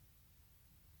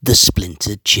the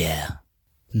Splintered Chair.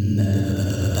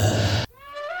 No.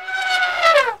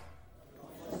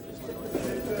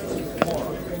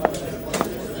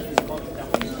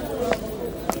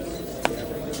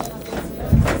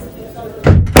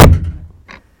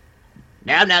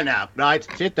 Right,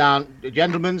 sit down.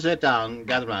 Gentlemen, sit down.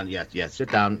 Gather round. Yes,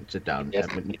 sit down. Yes,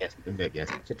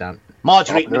 sit down.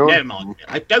 Marjorie, no, Marjorie.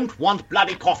 I don't want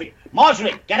bloody coffee.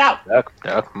 Marjorie, get out!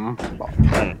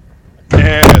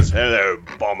 Yes, hello,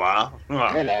 Bomber.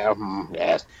 Hello,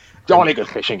 yes. Jolly good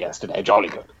fishing yesterday, jolly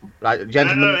good. Right,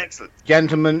 gentlemen. Excellent.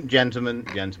 Gentlemen.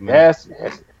 Yes.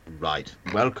 Right.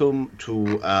 Welcome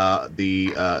to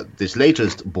this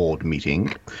latest board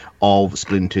meeting of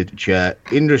Splintered Chair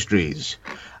Industries,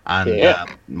 and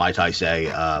might I say,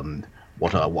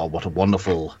 what a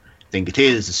wonderful thing it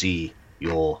is to see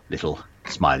your little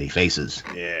smiley faces.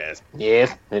 Yes.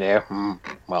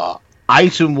 Well,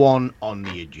 Item 1 on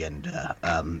the agenda.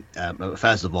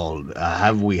 First of all,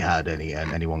 have we had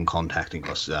anyone contacting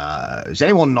us? Is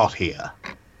anyone not here?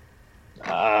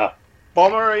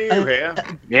 Bomber, are you here?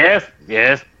 Yes.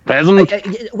 Peasant.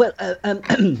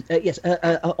 Yes.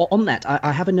 On that,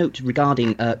 I have a note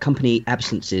regarding company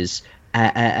absences,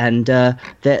 and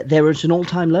there is an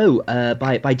all-time low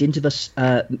by dint of us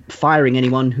firing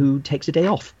anyone who takes a day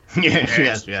off.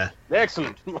 Yes.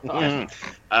 Excellent.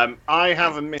 I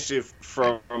have a missive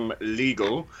from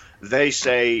legal. They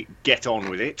say get on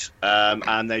with it,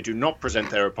 and they do not present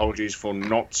their apologies for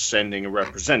not sending a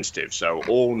representative. So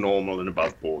all normal and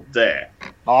above board there.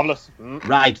 Marvelous.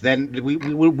 Right, then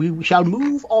we shall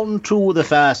move on to the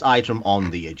first item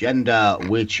on the agenda,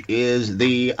 which is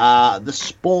the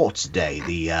sports day,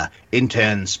 the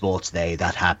intern sports day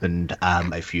that happened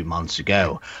a few months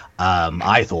ago.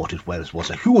 I thought it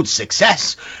was a huge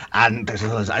success, and it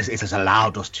has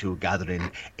allowed us to gather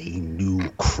in a new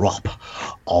crop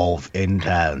of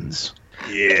interns.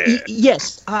 Yeah.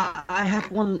 Yes, I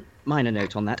have one minor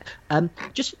note on that.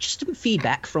 Just some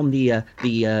feedback from the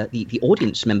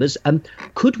audience members.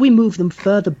 Could we move them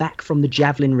further back from the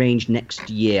javelin range next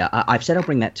year? I've said I'll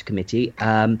bring that to committee.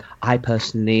 I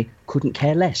personally couldn't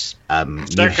care less.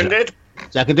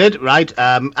 Seconded. Right,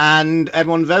 and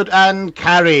everyone vote and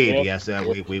carried. Yes. Yes,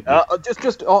 we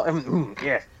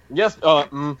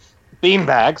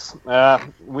beanbags.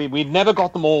 We never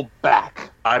got them all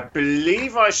back. I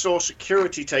believe I saw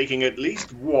security taking at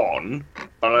least one,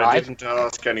 but I didn't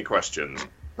ask any questions.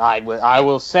 I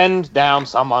will send down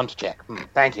someone to check.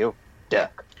 Thank you,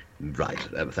 Dirk. Right,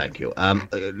 thank you.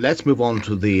 Let's move on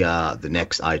to the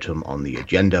next item on the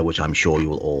agenda, which I'm sure you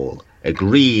will all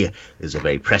agree is a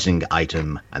very pressing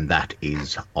item, and that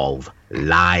is of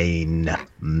line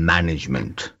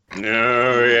management.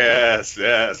 Oh, yes.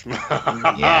 Yes.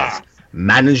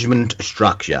 Management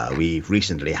structure. We've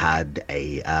recently had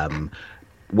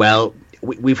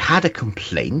we've had a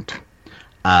complaint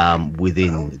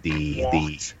within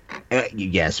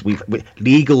yes, we've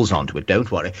legal's onto it,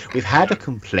 don't worry. We've had a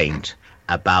complaint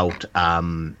about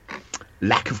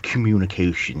lack of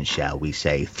communication, shall we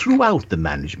say, throughout the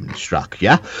management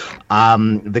structure.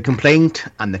 The complaint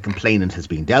and the complainant has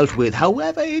been dealt with.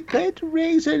 However, it did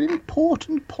raise an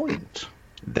important point.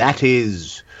 That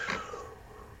is,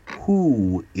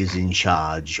 who is in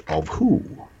charge of who?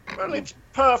 Well, it's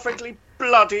perfectly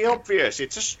bloody obvious.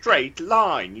 It's a straight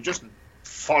line. You just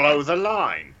follow the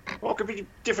line. What could be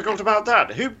difficult about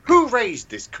that? Who raised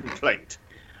this complaint?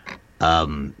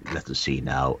 Let us see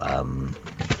now.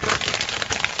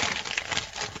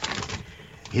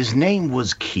 His name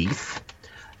was Keith.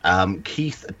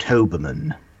 Keith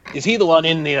Toberman. Is he the one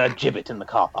in the gibbet in the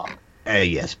car park?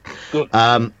 Yes. Good.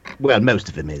 Well, most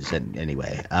of him is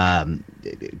anyway.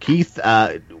 Keith,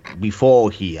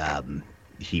 before he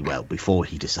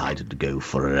decided to go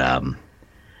for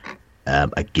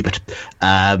a gibbet,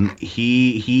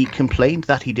 he complained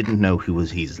that he didn't know who was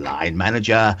his line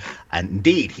manager, and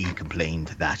indeed he complained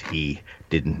that he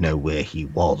didn't know where he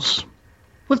was.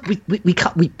 Well,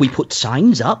 we put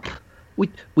signs up. We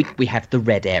have the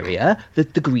red area, the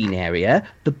green area,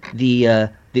 the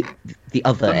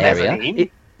other area. Mezzanine.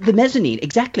 The mezzanine,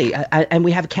 exactly. And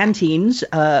we have canteens,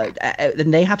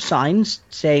 and they have signs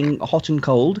saying hot and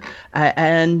cold.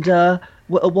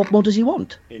 What more does he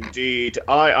want? Indeed.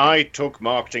 I took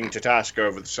marketing to task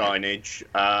over the signage,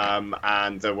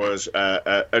 and there was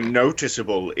a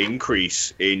noticeable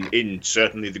increase in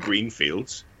certainly the green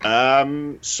fields.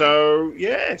 So,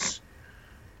 yes.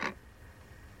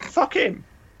 Fuck him.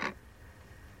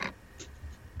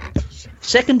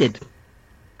 Seconded.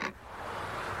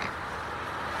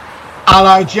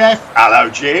 Hello, Jeff. Hello,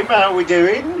 Jim. How are we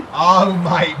doing? Oh,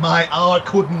 mate, I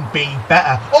couldn't be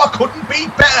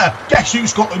better. Guess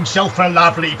who's got himself a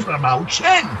lovely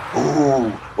promotion?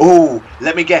 Ooh,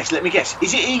 let me guess.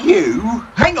 Is it you?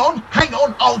 Hang on,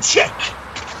 I'll check.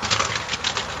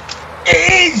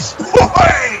 It is!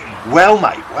 Boy! Well,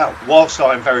 mate, whilst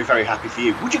I'm very, very happy for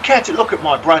you, would you care to look at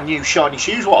my brand new shiny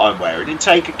shoes, what I'm wearing, and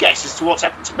take a guess as to what's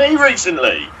happened to me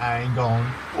recently? Hang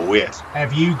on. Oh, yes.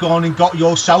 Have you gone and got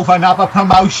yourself another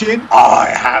promotion? I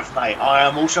have, mate. I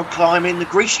am also climbing the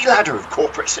greasy ladder of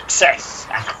corporate success.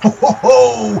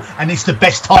 And it's the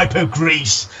best type of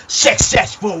grease.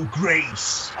 Successful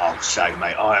grease. I'll say,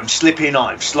 mate, I am slipping,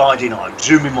 I'm sliding, I'm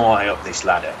zooming my way up this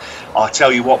ladder. I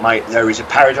tell you what, mate, there is a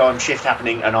paradigm shift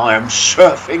happening, and I am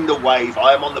surfing the wave.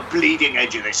 I am on the bleeding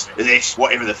edge of this,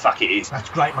 whatever the fuck it is. That's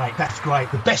great, mate, that's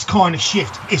great. The best kind of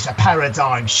shift is a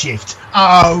paradigm shift.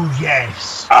 Oh,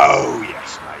 yes. Oh,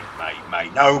 yes,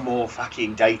 mate. No more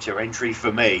fucking data entry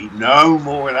for me. No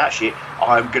more of that shit.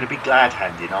 I'm going to be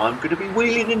glad-handing. I'm going to be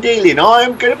wheeling and dealing.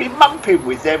 I'm going to be mumping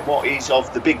with them what is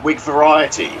of the big wig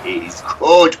variety. It is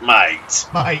good, mate.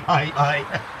 Mate.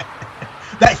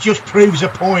 That just proves a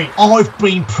point. I've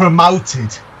been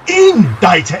promoted in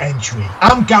data entry.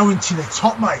 I'm going to the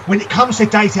top, mate. When it comes to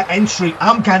data entry,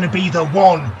 I'm going to be the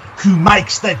one who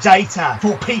makes the data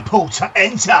for people to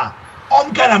enter.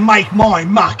 I'm going to make my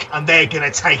muck and they're going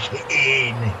to take it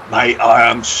in. Mate, I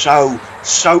am so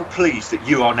pleased that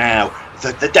you are now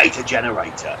the data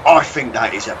generator. I think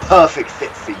that is a perfect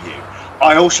fit for you.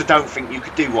 I also don't think you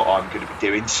could do what I'm going to be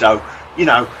doing. So, you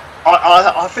know,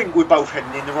 I think we're both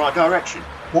heading in the right direction.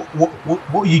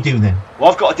 What are you doing then?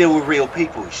 Well, I've got to deal with real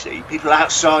people, you see. People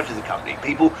outside of the company.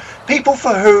 People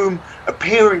for whom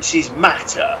appearances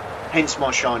matter. Hence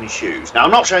my shiny shoes. Now,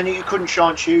 I'm not saying that you couldn't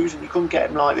shine shoes and you couldn't get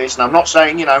them like this. And I'm not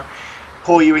saying, you know,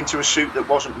 pour you into a suit that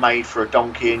wasn't made for a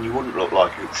donkey and you wouldn't look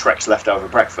like Shrek's leftover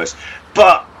breakfast.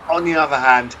 But, on the other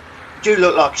hand, you do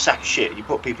look like a sack of shit and you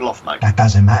put people off, mate. That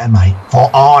doesn't matter, mate. For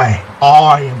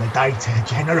I am the data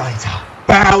generator.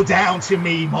 Bow down to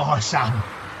me, my son.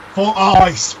 For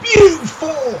I spew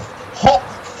forth hot,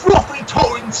 frothy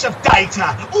torrents of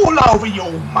data all over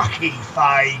your mucky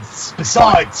face.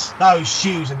 Besides, those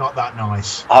shoes are not that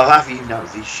nice. I'll have you know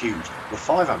these shoes were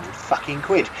 500 fucking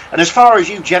quid. And as far as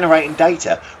you generating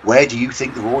data, where do you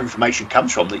think the raw information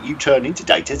comes from that you turn into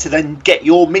data to then get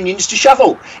your minions to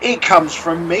shovel? It comes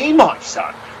from me, my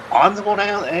son. I'm the one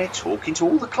out there talking to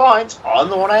all the clients. I'm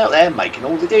the one out there making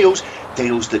all the deals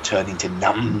that turn into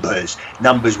numbers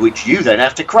which you then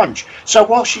have to crunch. So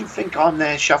whilst you think I'm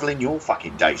there shoveling your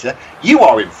fucking data, you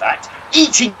are in fact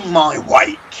eating my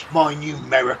wake, my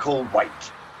numerical wake.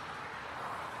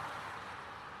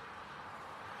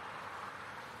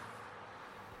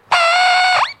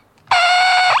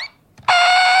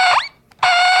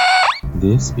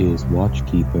 This is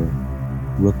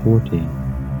Watchkeeper reporting.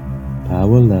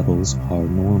 Power levels are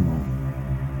normal.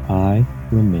 I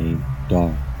remain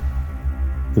dark.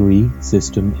 3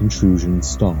 system intrusions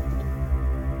stopped.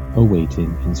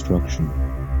 Awaiting instruction.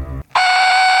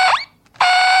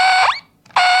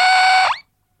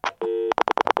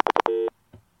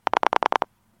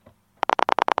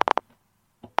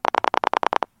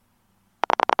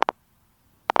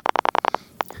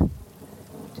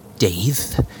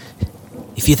 Dave,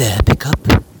 if you're there, pick up.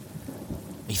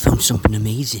 I found something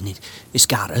amazing. It's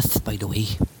Gareth, by the way.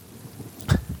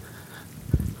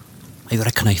 I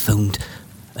reckon I found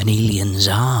an alien's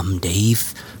arm,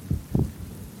 Dave.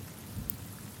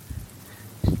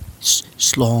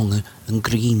 It's long and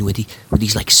green with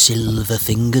these like silver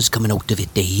fingers coming out of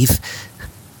it, Dave.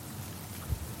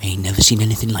 I ain't never seen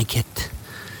anything like it.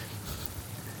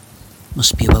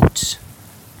 Must be about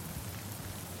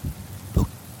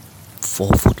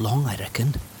 4 foot long, I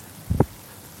reckon.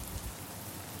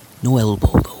 No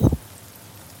elbow, though.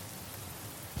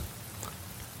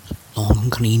 Long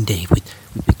and green, Dave, with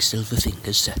big silver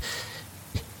fingers.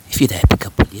 If you're there, pick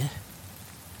up, will you?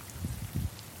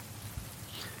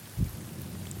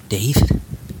 Dave?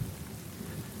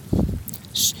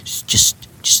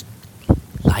 Just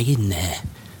lying there.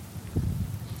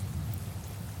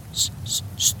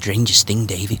 Strangest thing,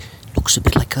 Dave, it looks a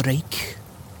bit like a rake.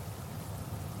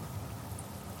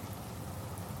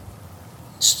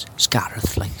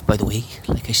 Gareth, by the way,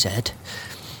 like I said.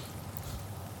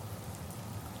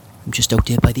 I'm just out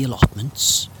there by the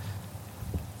allotments,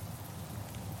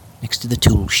 next to the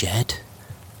tool shed,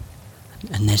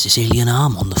 and there's this alien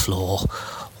arm on the floor,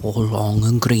 all long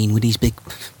and green with these big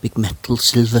metal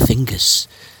silver fingers.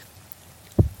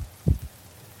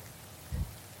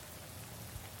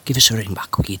 Give us a ring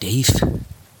back, will you, Dave?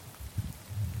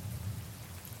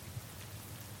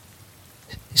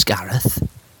 It's Gareth.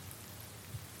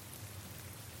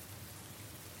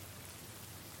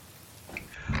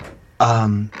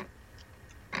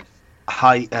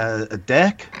 Hi,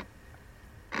 Dirk.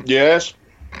 Yes.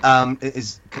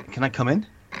 Can I come in?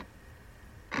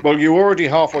 Well, you're already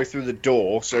halfway through the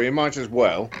door, so you might as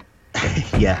well.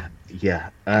 Yeah.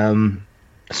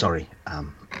 Sorry.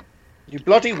 You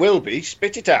bloody will be.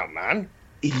 Spit it out, man.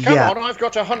 Come on, I've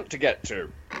got a hunt to get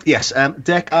to. Yes,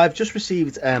 Dick, I've just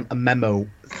received a memo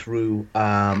through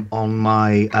on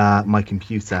my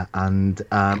computer, and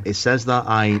it says that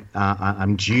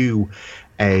I'm due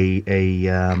a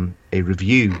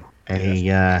review,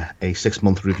 a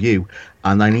 6-month review,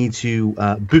 and I need to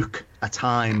book a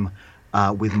time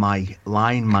with my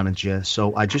line manager.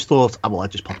 So I just thought, I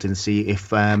just popped in to see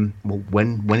if when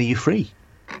are you free?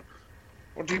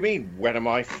 What do you mean? When am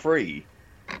I free?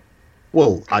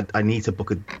 Well, I need to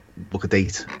book a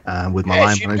date with my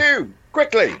line manager. Yes, you do.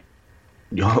 Quickly.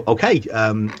 Okay.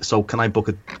 So can I book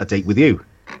a date with you?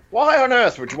 Why on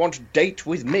earth would you want to date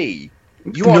with me?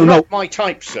 You are not my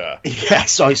type, sir. Yeah.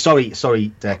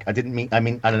 Sorry, Dick. I didn't mean. I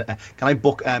mean, can I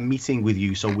book a meeting with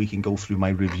you so we can go through my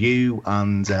review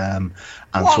and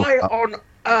Why on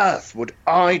earth would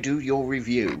I do your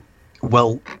review?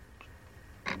 Well,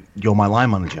 you're my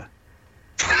line manager.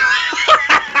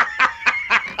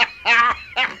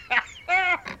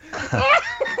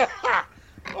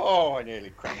 Oh, I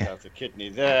nearly cracked out a kidney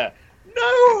there.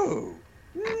 No,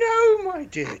 my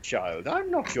dear child, I'm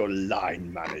not your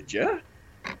line manager.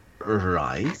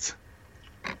 Right.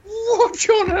 What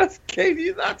on earth gave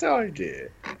you that idea?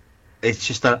 It's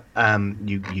just that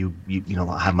you know,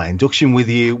 I had my induction with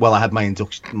you. Well, I had my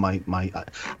induction, I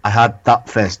had that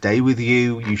first day with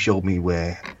you. You showed me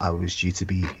where I was due to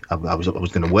be. I was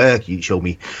going to work. You showed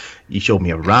me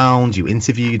around. You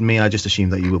interviewed me. I just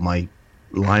assumed that you were my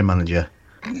line manager.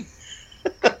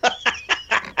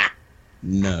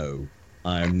 No,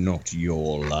 I'm not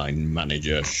your line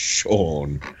manager,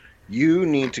 Sean. You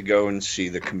need to go and see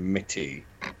the committee.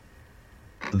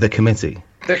 The committee?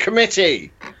 The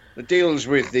committee that deals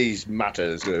with these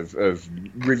matters of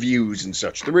reviews and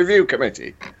such. The review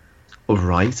committee.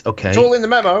 Right, okay. It's all in the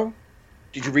memo.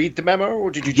 Did you read the memo,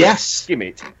 or did you just skim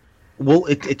it? Well,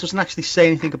 it doesn't actually say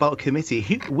anything about a committee.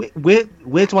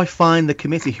 Where do I find the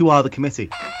committee? Who are the committee?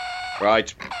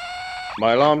 Right.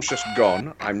 My alarm's just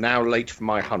gone. I'm now late for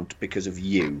my hunt because of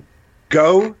you.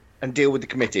 Go and deal with the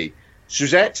committee.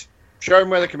 Suzette, show him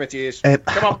where the committee is.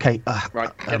 Come on. Okay.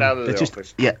 Right, get out of the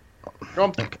office. Yeah.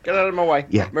 Come on, get out of my way.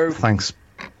 Yeah, move. Thanks.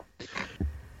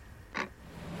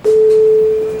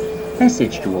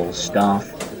 Message to all staff.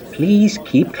 Please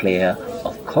keep clear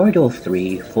of Corridor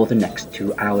 3 for the next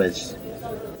 2 hours.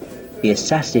 The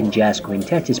Assassin Jazz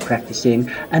Quintet is practicing,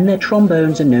 and their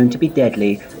trombones are known to be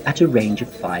deadly at a range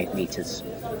of 5 meters.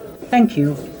 Thank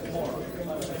you.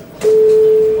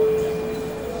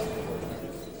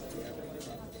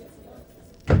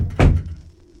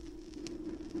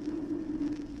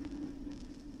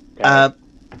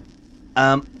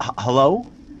 Hello?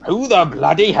 Who the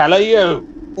bloody hell are you?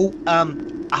 Oh,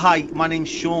 hi, my name's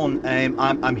Sean.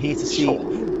 I'm here to see...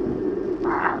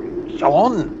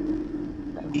 Sean?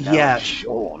 Yeah.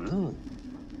 Sean?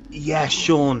 Yeah,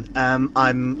 Sean.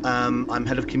 I'm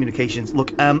head of communications.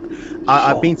 Look,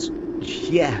 I've been...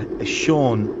 Yeah,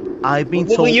 Sean. I've been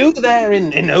told... Were you there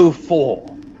in 04?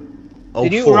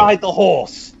 Did you ride the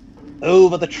horse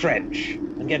over the trench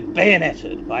and get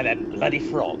bayoneted by that bloody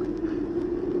frog?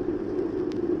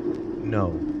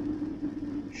 No.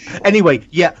 Anyway,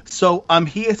 yeah, so I'm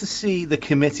here to see the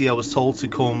committee. I was told to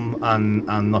come and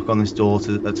knock on this door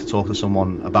to talk to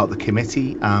someone about the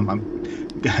committee. Well,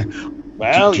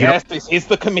 yes, this is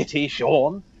the committee,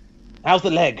 Sean. How's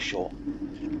the leg, Sean?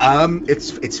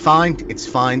 It's fine. It's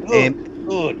fine.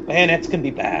 Good. Bayonets can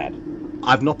be bad.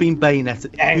 I've not been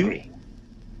bayoneted. Angry.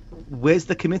 Where's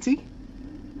the committee?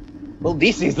 Well,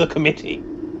 this is the committee.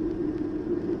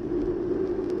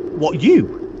 What,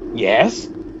 you? Yes.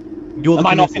 Am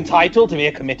I not entitled to be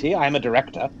a committee? I am a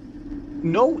director.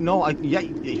 No.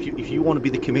 If you want to be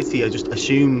the committee, I just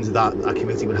assumed that a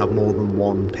committee would have more than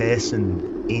one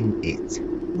person in it.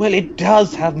 Well, it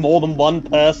does have more than one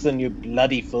person, you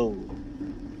bloody fool.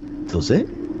 Does it?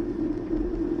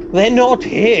 They're not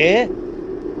here.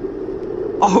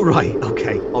 Oh, right.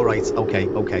 Okay. All right. Okay.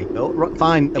 Oh, right,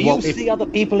 fine. Do you see other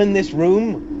people in this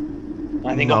room?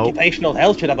 I think occupational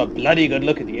health should have a bloody good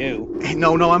look at you.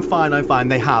 No, I'm fine.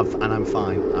 They have, and I'm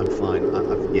fine.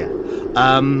 Yeah.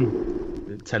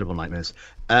 Terrible nightmares.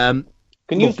 Can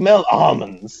you smell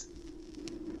almonds?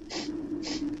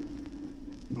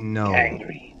 No.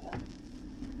 Gangrene.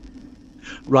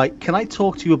 Right, can I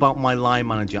talk to you about my line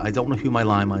manager? I don't know who my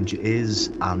line manager is,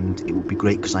 and it would be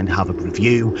great because I'd have a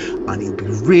review, and it would be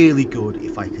really good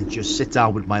if I could just sit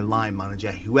down with my line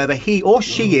manager, whoever he or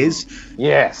she is.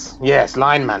 Yes,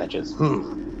 line managers. Well,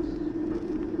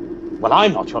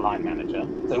 I'm not your line manager,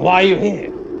 so why are you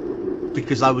here?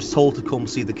 Because I was told to come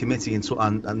see the committee,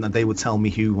 and they would tell me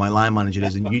who my line manager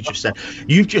is, and you've just said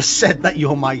that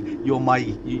you're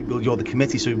the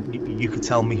committee, so you could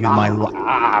tell me who my.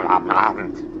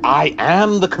 I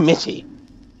am the committee.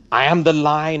 I am the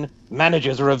line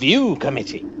managers review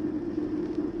committee.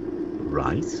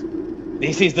 Right.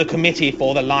 This is the committee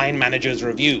for the line managers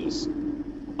reviews.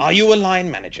 Are you a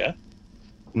line manager?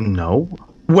 No.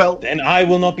 Well, then I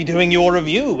will not be doing your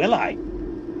review, will I?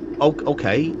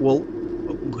 Okay. Well.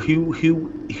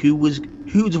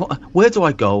 Where do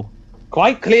I go?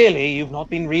 Quite clearly, you've not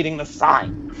been reading the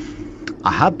sign.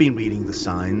 I have been reading the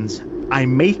signs. I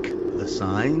make the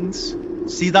signs.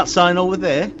 See that sign over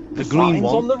there? The green sign's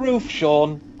one. On the roof,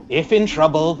 Sean. If in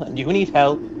trouble and you need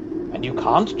help and you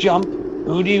can't jump,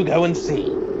 who do you go and see?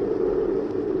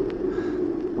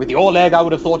 With your leg, I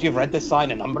would have thought you've read this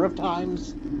sign a number of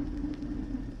times.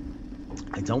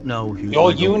 I don't know who.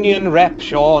 Your union rep,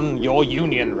 Sean. Your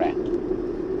union rep.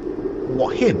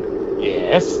 What, him?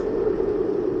 Yes.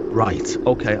 Right,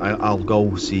 okay, I'll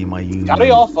go see my union.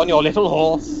 Carry off on your little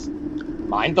horse.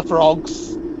 Mind the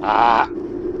frogs.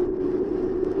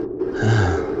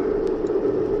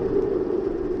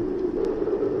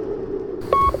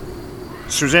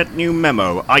 Suzette, new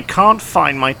memo. I can't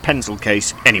find my pencil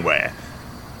case anywhere.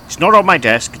 It's not on my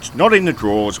desk, it's not in the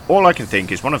drawers. All I can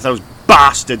think is one of those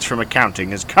bastards from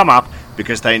accounting has come up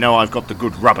because they know I've got the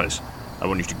good rubbers. I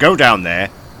want you to go down there,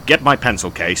 get my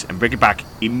pencil case, and bring it back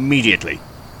immediately.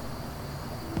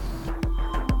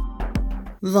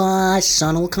 The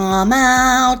sun'll come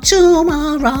out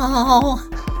tomorrow.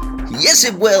 Yes,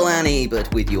 it will, Annie,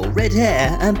 but with your red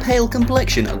hair and pale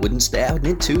complexion, I wouldn't stay out in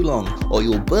it too long, or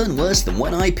you'll burn worse than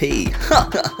when I pee. Ha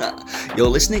ha ha! You're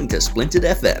listening to Splintered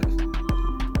FM.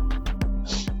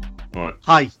 Right.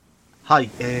 Hi.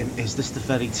 Is this the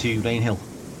ferry to Rainhill?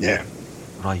 Yeah.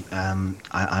 Right.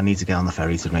 I need to get on the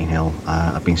ferry to Rainhill.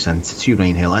 I've been sent to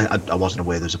Rainhill. I wasn't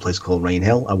aware there's a place called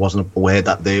Rainhill. I wasn't aware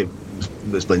that the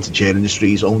Splintered Chair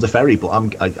Industries owned a ferry, but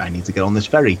I need to get on this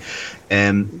ferry.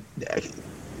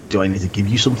 Do I need to give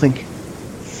you something?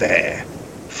 Fair.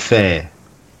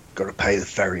 Got to pay the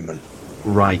ferryman.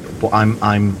 Right, but I'm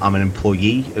an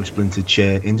employee of Splintered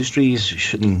Chair Industries.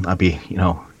 Shouldn't I be? You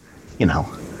know.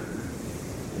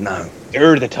 No.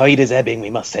 Sir, the tide is ebbing. We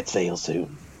must set sail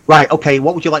soon. Right. Okay.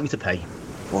 What would you like me to pay?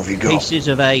 What have you got? Cases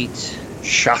of 8.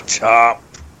 Shut up.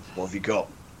 What have you got?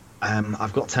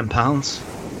 I've got £10.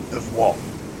 Of what?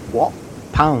 What?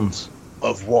 Pounds.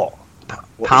 Of what?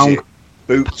 Pound. Is it?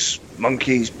 Boots,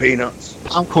 monkeys, peanuts.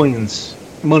 Pound coins.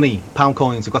 Money. Pound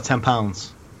coins. I've got £10.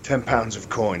 £10 of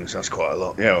coins. That's quite a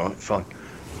lot. Yeah, all right, fine.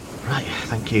 Right.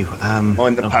 Thank you.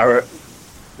 Mind the parrot.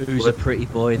 Who's a pretty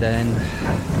boy then?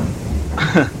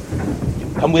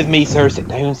 Come with me, sir. Sit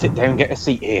down. Get a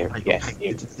seat here. Right, Yes.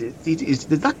 okay.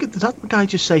 Did that guy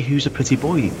just say who's a pretty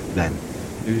boy then?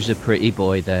 Who's a pretty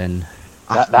boy then?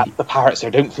 That's the parrot, sir.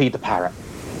 Don't feed the parrot.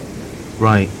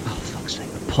 Right. Oh, fuck's sake.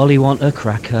 Polly want a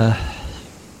cracker.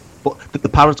 But the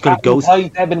parrot's got to go. Hi,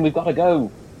 Devin. We've got to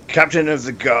go. Captain of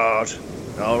the guard.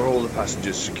 Are all the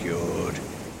passengers secured?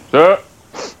 Sir.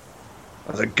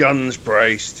 Are the guns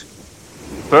braced?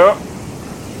 Sir.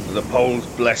 Are the poles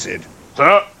blessed?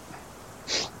 Sir.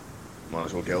 Might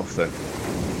as well get off then.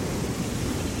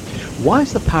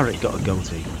 Why's the parrot got to go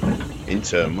to?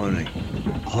 Intern money.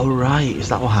 All right. Is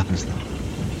that what happens then?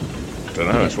 Don't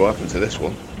know. That's what happened to this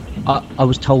one. I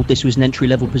was told this was an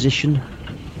entry-level position.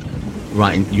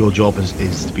 Right. And your job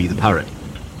is to be the parrot.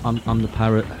 I'm the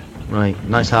parrot. Right.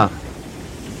 Nice hat.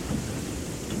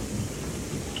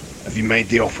 Have you made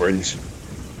the offerings?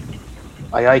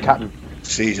 Aye, Captain.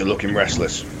 Seas are looking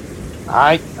restless.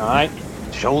 Aye.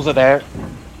 Shoals are there.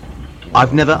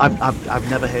 I've never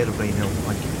heard of Rainhill.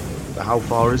 Like, how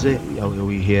far is it? Are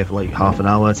we here for like half an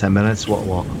hour, 10 minutes?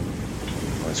 What?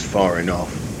 That's far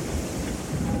enough.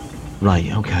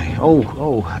 Right. Okay.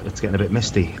 Oh, it's getting a bit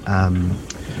misty.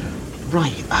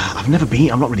 Right. I've never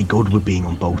been. I'm not really good with being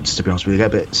on boats, to be honest with you. I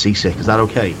get a bit seasick. Is that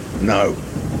okay? No.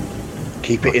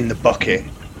 Keep it in the bucket.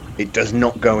 It does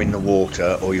not go in the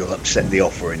water, or you'll upset the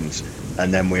offerings,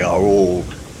 and then we are all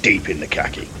deep in the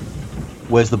khaki.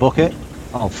 Where's the bucket?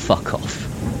 Oh, fuck off.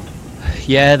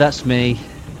 Yeah, that's me.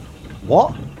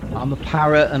 What? I'm a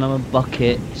parrot and I'm a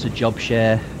bucket. It's a job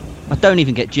share. I don't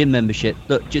even get gym membership.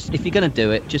 Look, just if you're gonna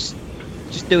do it, just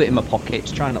do it in my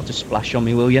pockets. Try not to splash on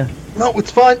me, will you? No,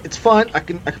 it's fine. I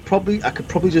could probably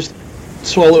just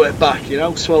swallow it back,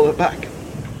 swallow it back.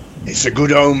 It's a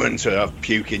good omen to have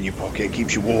puke in your pocket. It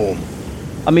keeps you warm.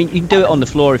 I mean, you can do it on the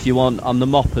floor if you want, on the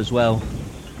mop as well.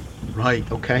 Right,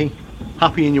 okay.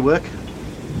 Happy in your work?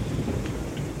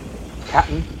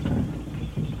 Captain,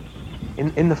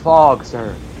 in the fog,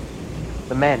 sir,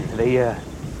 the men, they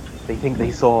think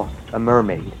they saw a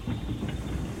mermaid.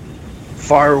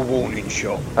 Fire a warning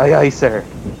shot. Aye, aye, sir.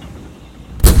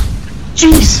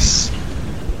 Jesus!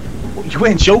 You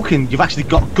weren't joking, you've actually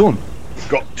got a gun.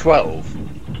 Got 12.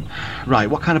 Right,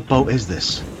 what kind of boat is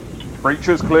this?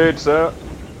 Breaches cleared, sir.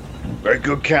 Very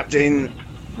good, Captain.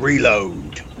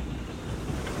 Reload.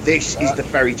 This is the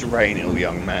ferry to Rainhill,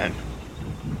 young man.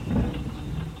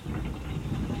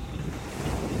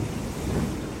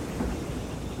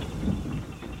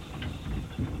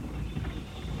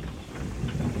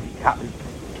 Captain,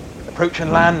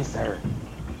 approaching land, sir.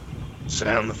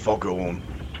 Sound the foghorn.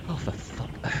 Oh, for fuck.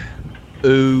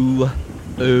 Ooh.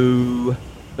 Ooh.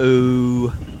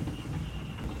 Ooh.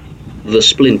 The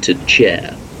Splintered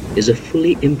Chair is a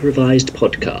fully improvised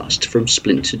podcast from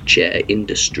Splintered Chair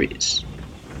Industries.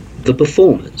 The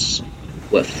performers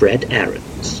were Fred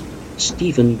Aarons,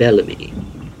 Stephen Bellamy,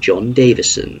 John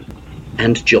Davison,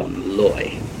 and John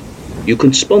Loy. You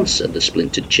can sponsor The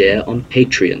Splintered Chair on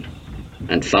Patreon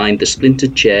and find The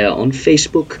Splintered Chair on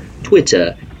Facebook,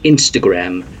 Twitter,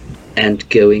 Instagram, and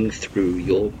going through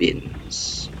your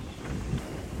bins.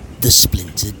 The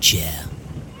Splintered Chair.